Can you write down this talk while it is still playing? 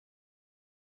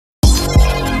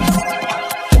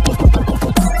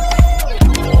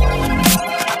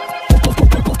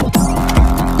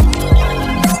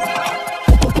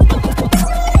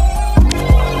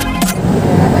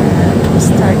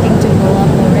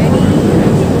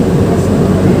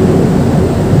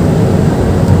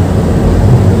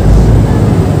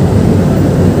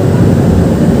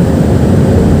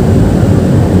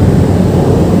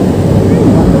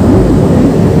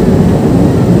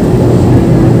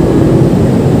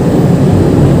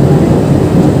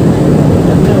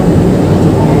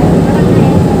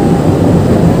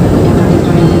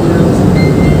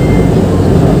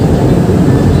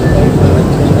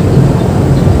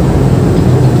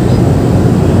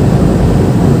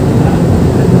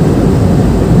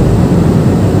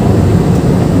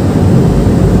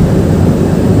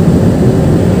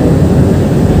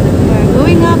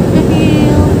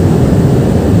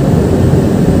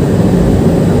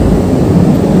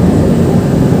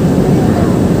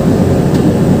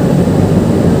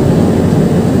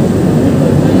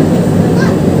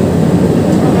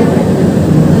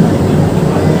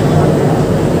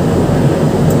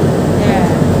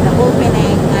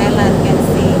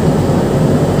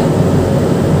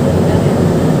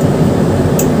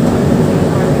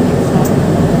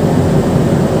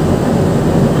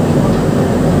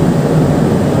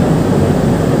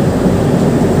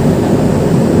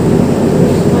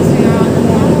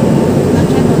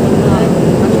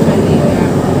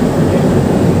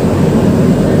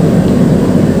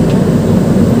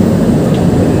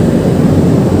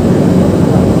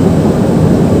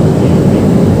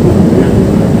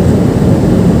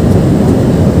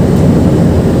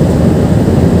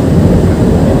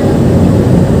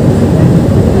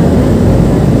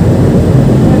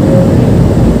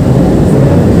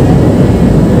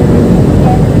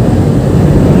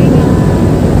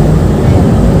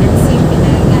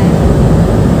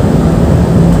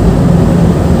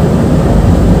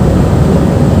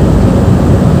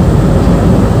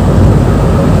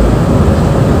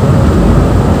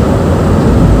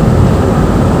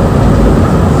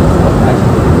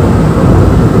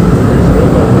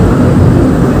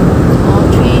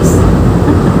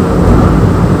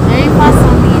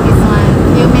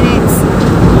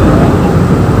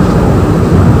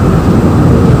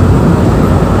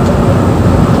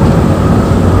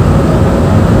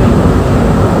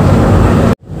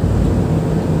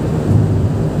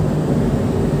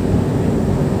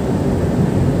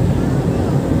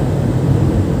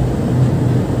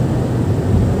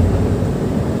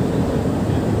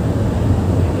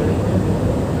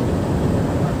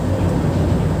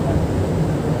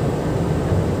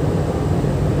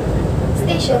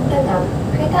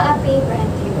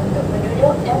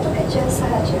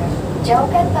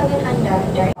Jauhkan tangan Anda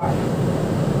dari door.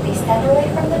 Please stand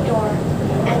away from the door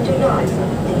and do not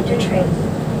leave the train.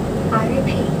 I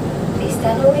repeat, please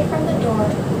stand away from the door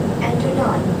and do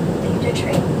not leave the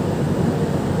train.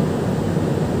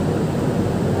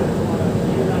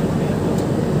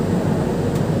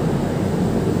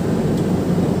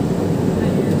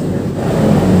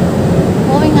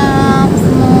 Going up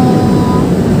semua.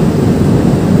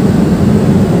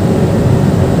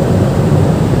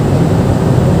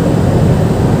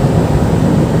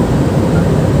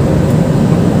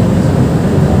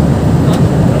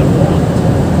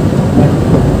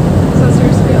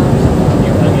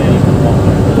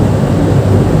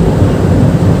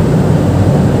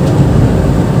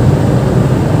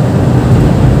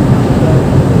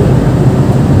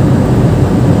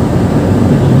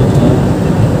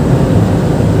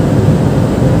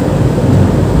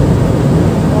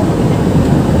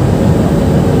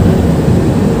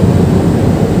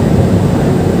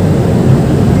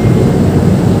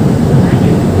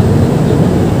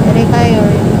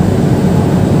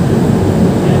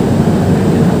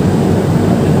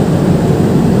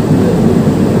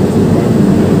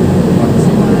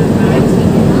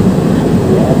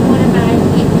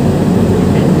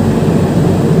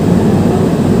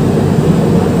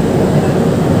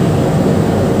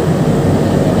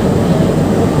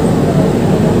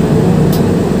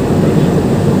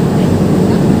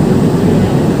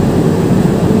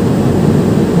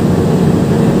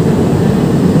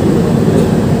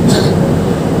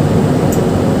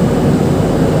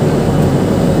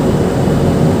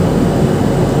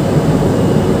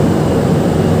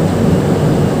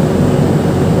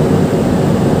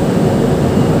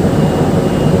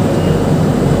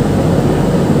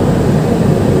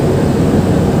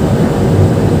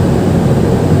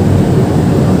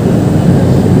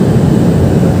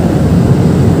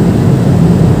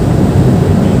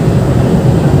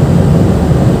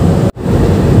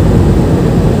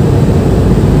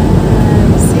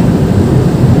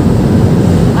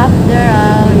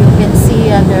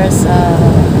 There's a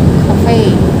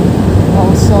cafe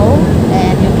also,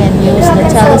 and you can use the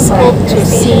telescope to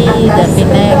see the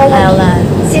Penang Island.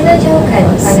 Sila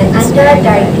jauhkan tangan Anda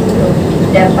dari pintu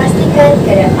dan pastikan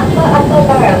tiada apa-apa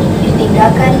barang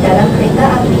ditinggalkan dalam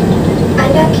kereta api.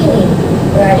 Anda kini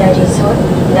berada di zon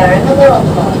larangan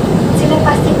merokok. Sila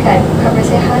pastikan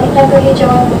kebersihan lampu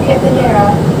hijau bukit bendera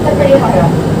terpelihara.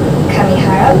 Kami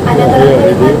harap Anda telah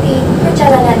menikmati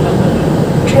perjalanan ini.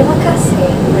 Terima kasih.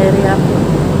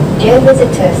 Dear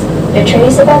visitors, the train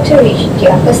is about to reach the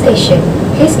upper station.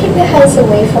 Please keep your hands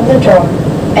away from the door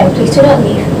and please do not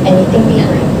leave anything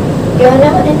behind. You are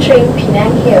now entering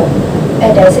Penang Hill, a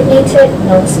designated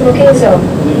non-smoking zone.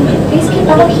 Please keep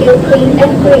our hill clean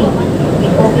and green.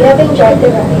 We hope you have enjoyed the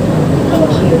ride.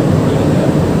 Thank you.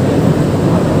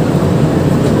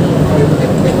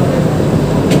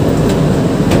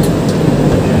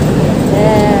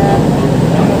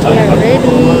 We are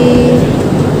ready.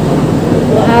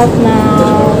 Go out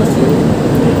now.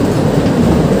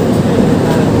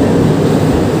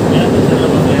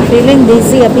 Feeling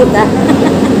dizzy a bit,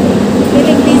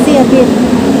 feeling dizzy a bit.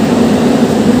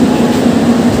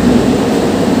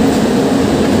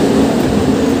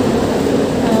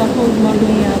 Hold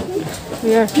mommy up.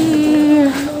 We are here.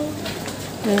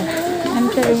 We're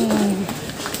entering.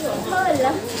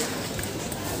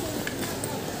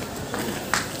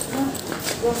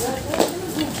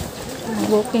 I'm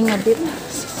walking a bit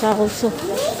also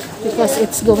because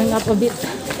it's going up a bit.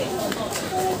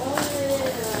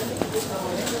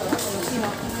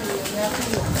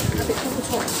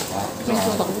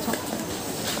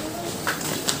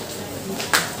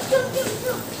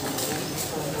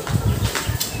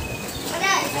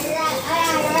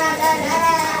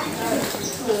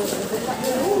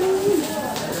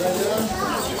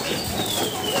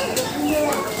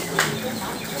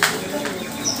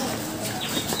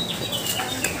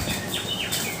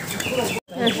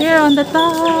 We're here on the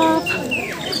top.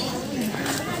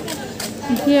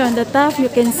 And here on the top you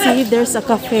can see there's a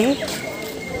cafe.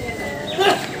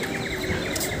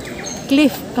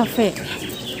 Cliff Cafe.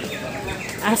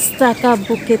 Astaka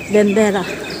Bukit Bendera.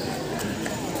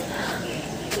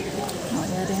 Oh,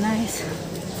 very nice.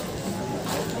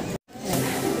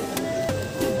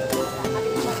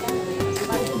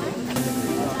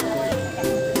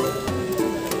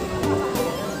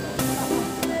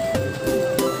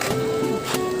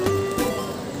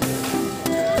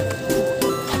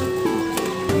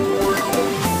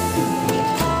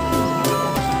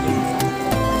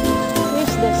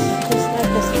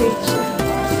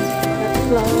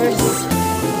 Flowers.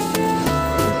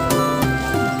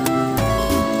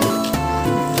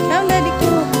 Come, Daddy,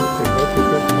 go.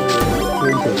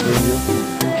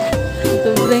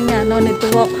 no need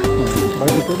to walk.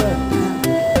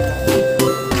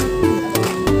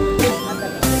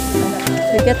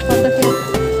 We get photo here.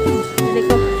 There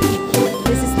go.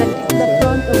 This is the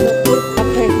front of the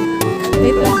cafe.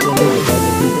 We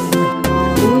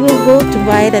will go to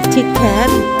buy the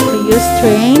ticket to use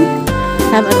train.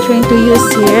 Have a train to use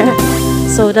here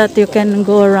so that you can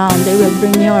go around. They will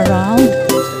bring you around,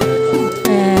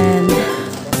 and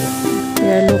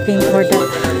we are looking for that.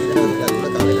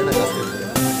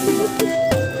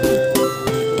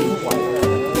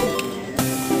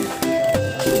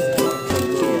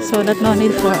 So that no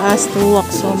need for us to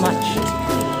walk so much.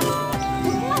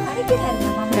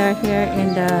 We are here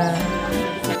in the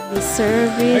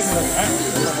service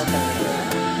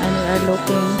and we are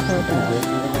looking for the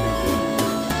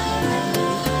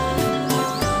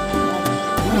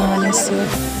one is here.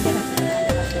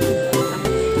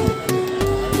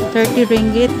 30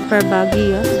 ringgit per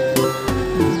bagi.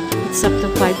 It's up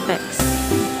to 5 packs.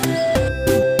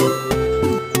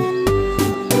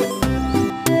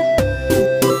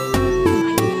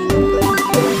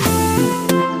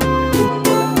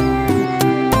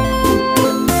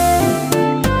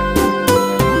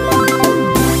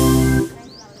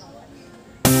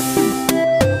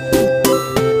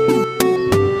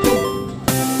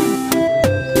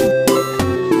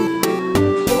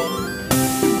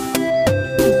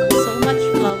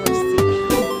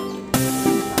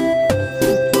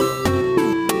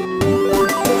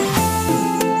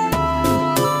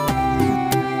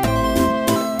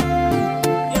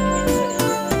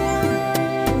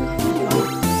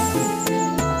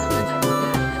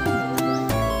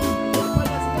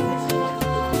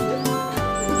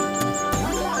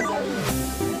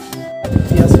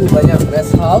 Banyak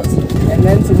rest house, and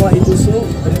then semua itu su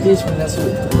British punya su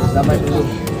zaman dulu.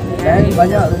 Dan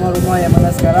banyak rumah-rumah yang mana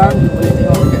sekarang you boleh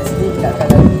tengok dekat sini tidak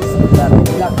akan ada sebentar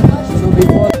hilang. So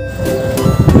before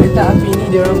kereta api ni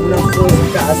dia orang guna first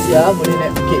dekat Asia boleh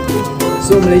naik bukit.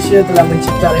 So Malaysia telah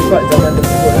mencipta rekod zaman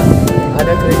tersebut lah.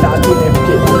 Ada kereta api naik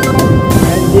bukit.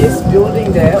 And this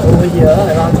building there over here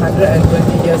around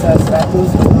 120 years, 100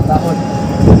 tahun.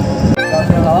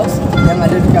 Governor House yang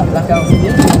ada dekat belakang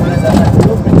sini pada zaman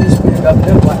dulu British punya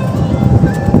governor buat.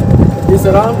 This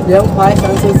around yang Pai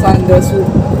Council San Desu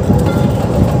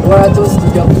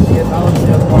 233 tahun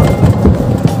dia buat.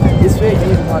 And this way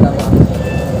ini rumah lama.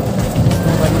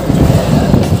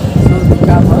 So di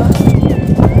cover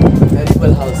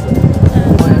terrible house.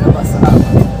 Rumah yang nampak seram.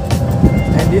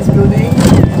 And this building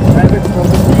private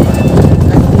property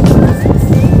 1996.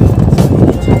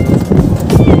 So ini Chinese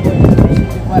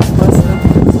buat personal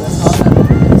business house.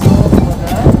 So for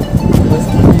the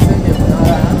personal reason dia punya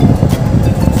orang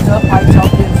kita Pai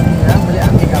Chowkin sini ya, boleh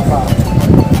ambil gambar.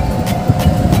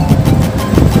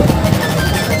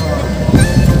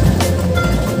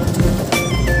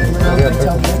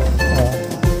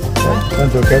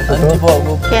 Tunjukkan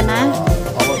foto. Can I?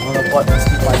 Awak mana buat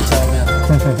mesti Pai Chow ya.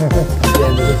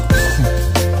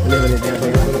 Boleh dia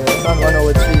boleh. Sound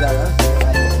 103 lah.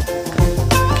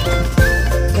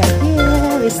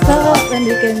 Here we stop and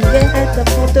we can get the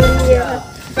photo here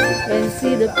and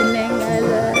see the Penang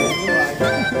Island.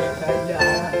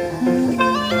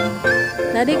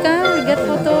 Daddy, come, we get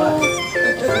photo.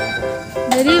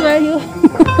 Daddy, where are you?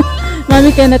 Mommy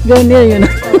cannot go near, you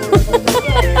know.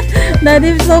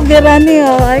 Daddy is so berani,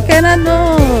 oh. I cannot go.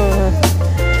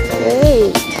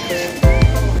 Hey.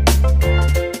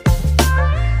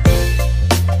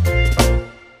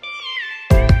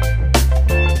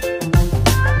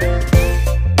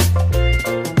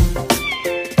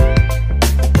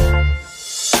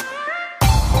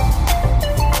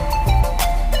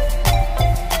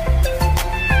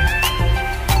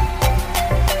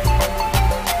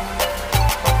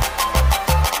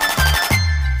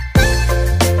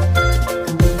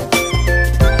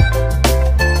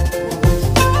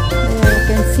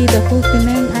 See the whole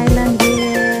Penang Island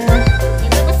here.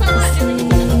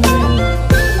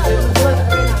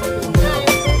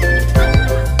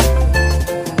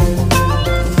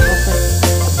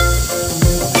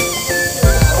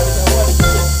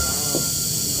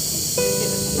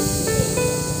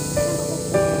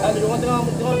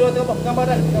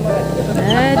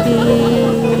 Daddy,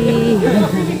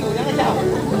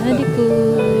 Daddyku.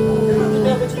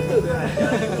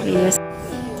 Yes.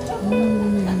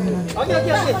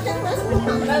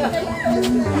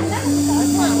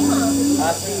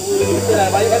 Okey. Itulah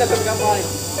banyak ada gambar ni.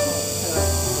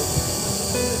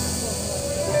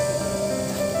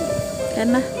 Kan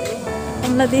lah.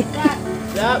 Kamu lagi.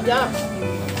 Jap.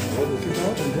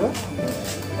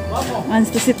 Wants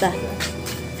to sit ah.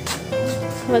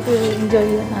 What will you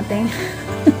enjoy? Nothing.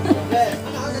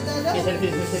 We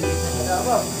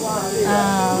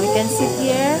can sit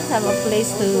here, have a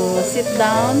place to sit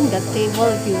down, got table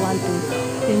if you want to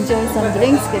enjoy some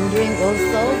drinks, can drink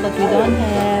also, but we don't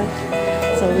have,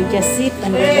 so we just sit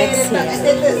and relax here.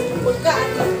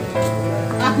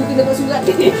 Aku kena buat surat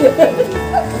ni.